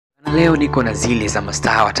Leo niko na zile za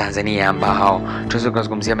mastaa wa Tanzania ambao tunaweza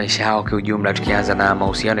kuzungumzia maisha yao kwa ujumla, tukianza na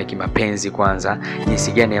mahusiano ya kimapenzi kwanza,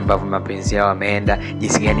 jinsi gani ambavyo mapenzi yao yameenda,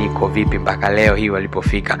 jinsi gani iko vipi mpaka leo hii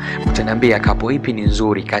walipofika. Mtaniambia kapo ipi ni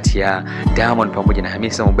nzuri kati ya Diamond pamoja na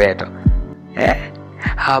Hamisa Mobeto?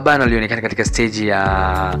 Hawa bana walionekana katika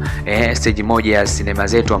stage moja ya sinema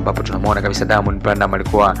zetu, ambapo tunamuona kabisa Diamond Platnumz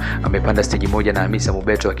alikuwa amepanda stage moja na Hamisa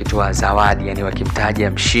Mobeto akitoa zawadi, yani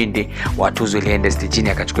wakimtaja mshindi wa tuzo ile ende stage ni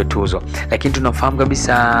akachukua tuzo. Lakini tunafahamu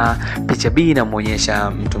kabisa picha B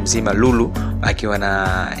inamuonyesha mtu mzima Lulu akiwa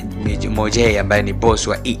na Moje ambaye ni boss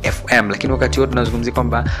wa EFM. Lakini wakati wote tunazungumzia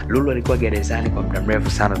kwamba Lulu alikuwa gerezani kwa muda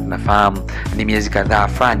mrefu sana, tunafahamu ni miezi kadhaa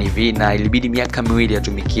fulani hivi, na ilibidi miaka 2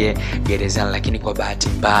 atumikie gerezani. Lakini kwa bahati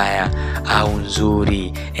mbaya au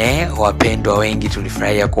nzuri, wapendwa wengi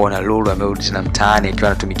tulifurahia kuona Lulu amerudi tena mtaani akiwa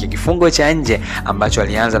anatumikia kifungo cha nje ambacho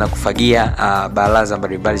alianza na kufagia baraza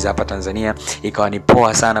mbalimbali za hapa Tanzania. Ikawa ni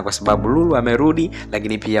poa sana kwa sababu Lulu amerudi,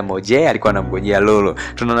 lakini pia Moje alikuwa anamgojea Lulu.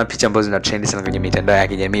 Tunaona picha ambazo zina trend sana kwenye mitandao ya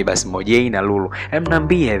kijamii, basi Moje na Lulu.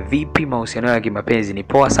 Niambie vipi mahusiano yao ya kimapenzi? Ni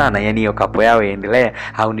poa sana, yani hiyo kapo yao iendelee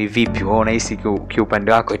au ni vipi? Wewe unahisi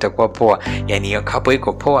kiupande wako itakuwa poa? Yani hiyo kapo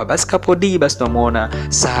iko poa. Basi kapo D, basi tunamuona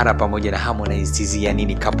Sara pamoja na Harmonize, yani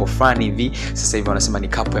ni kapo fulani hivi. Sasa hivi wanasema ni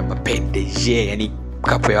kapo ya mapenzi, yani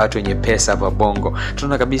kapo ya watu wenye pesa hapa Bongo.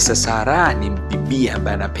 Tunaona kabisa Sara ni bibi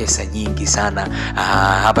ambaye ana pesa nyingi sana.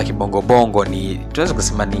 Hapa kibongo bongo ni tunaweza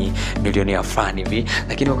kusema ni milionea fulani hivi.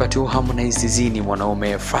 Lakini wakati huu Harmonize ni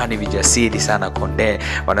mwanaume fulani hivi jasiri sana, konde.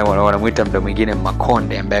 Wanamuita muda mwingine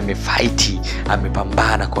Makonde, ambaye amefight,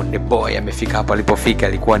 amepambana, konde boy. Amefika hapa alipofika,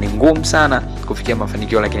 ilikuwa ni ngumu sana kufikia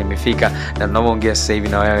mafanikio, lakini amefika. Na tunapoongea sasa hivi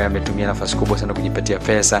na wewe, ametumia nafasi kubwa sana kujipatia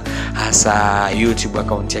pesa, hasa YouTube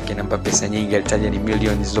account yake inampa pesa nyingi. Alitaja ni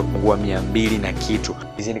milioni zilizopungua 200 na kitu.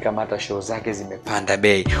 Hizi ni kama hata show zake zimepanda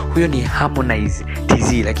bei. Huyo ni Harmonize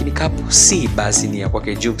TZ. Lakini kapo C basi ni ya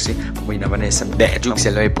kwake Jux pamoja na Vanessa Mdee. Jux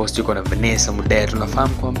alipost yuko na Vanessa Mdee.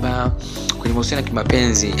 Tunafahamu kwamba kwenye mahusiano ya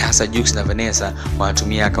kimapenzi, hasa Jux na Vanessa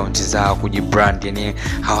wanatumia account zao kujibrand, yani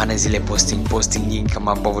hawana zile posting nyingi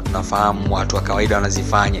kama ambavyo tunafahamu watu wa kawaida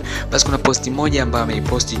wanazifanya. Basi kuna post moja ambayo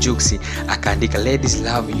ameipost Jux, akaandika ladies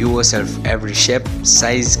love yourself every shape,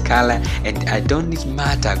 size, color and I don't need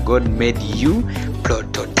matter, God made you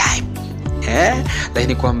prototype.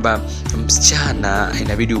 Lakini kwamba msichana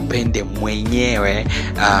inabidi upende mwenyewe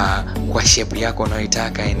kwa shape yako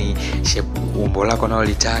unayotaka, yani shape umbo lako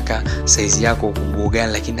unalotaka, size yako ukubwa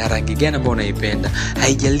gani, lakini na rangi gani ambayo unaipenda.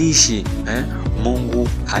 Haijalishi Mungu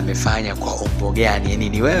amefanya kwa umbo gani, yani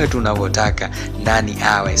ni wewe tu unavyotaka ndani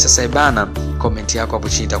awe. Sasa bana, comment yako hapo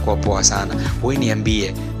chini itakuwa poa sana. Wewe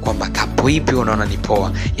niambie kwamba kapo ipi unaona ni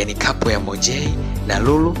poa, yani kapo ya Moje na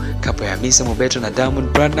Lulu, kapo ya Hamisa Mobeto na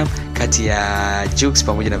Diamond Platnumz, kati ya Jux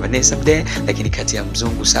pamoja na Vanessa Mdee, lakini kati ya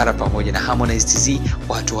mzungu Sara pamoja na Harmonize TZ.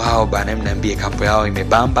 Watu hao bana, mniambie kapo yao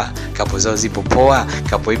imebamba, kapo zao zipo poa,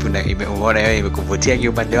 kapo ipi umeona wewe imekuvutia kwa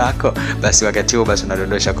upande wako? Basi wakati huo basi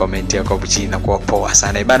unadondosha comment yako hapo chini na kuwa poa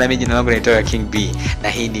sana bana. Mimi jina langu naitwa King B na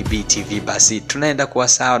hii ni BTV. Basi tunaenda kuwa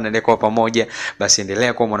sawa, tunaendelea kuwa pamoja. Basi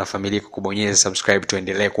endelea kuwa mwanafamilia, kubonyeza subscribe,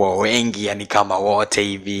 tuendelee kuwa wengi, yani kama wote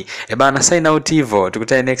hivi bana. Sign out hivyo,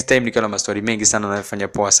 tukutane next time nikiwa na mastori mengi sana na nafanya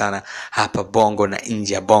poa sana hapa Bongo na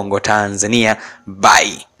nje ya Bongo Tanzania.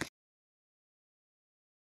 Bye.